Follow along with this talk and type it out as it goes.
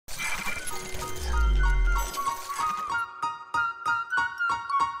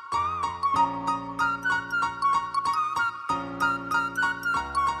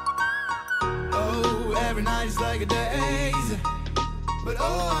nights like a days, but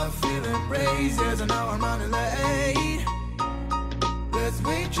oh, I feel embraced as I know I'm running late. Let's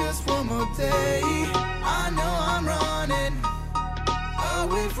wait just one more day. I know I'm running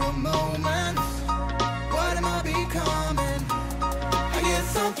away from moments. What am I becoming? I guess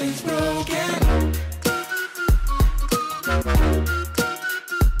something's broken.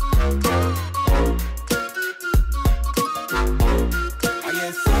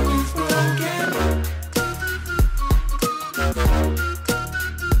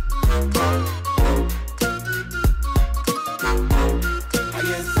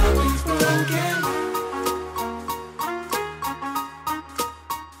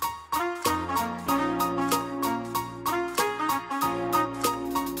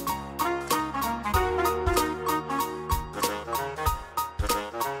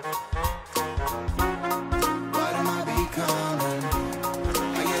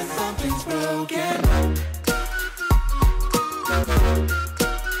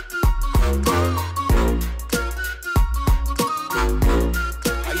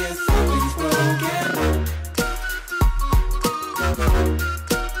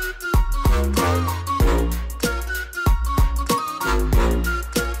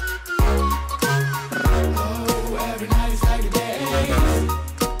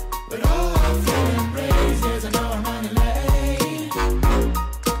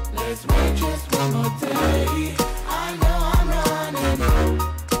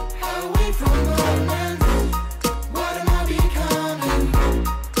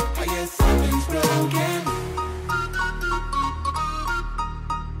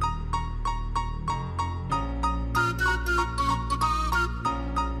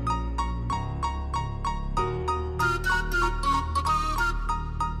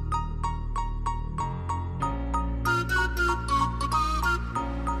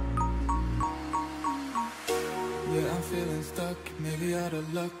 Feeling stuck, maybe out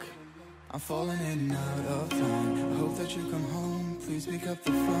of luck. I'm falling in and out of time. I hope that you come home, please pick up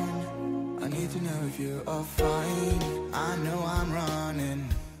the phone. I need to know if you are fine. I know I'm running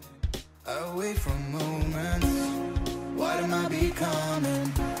away from moments. What am I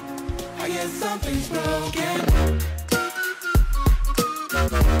becoming? I guess something's broken.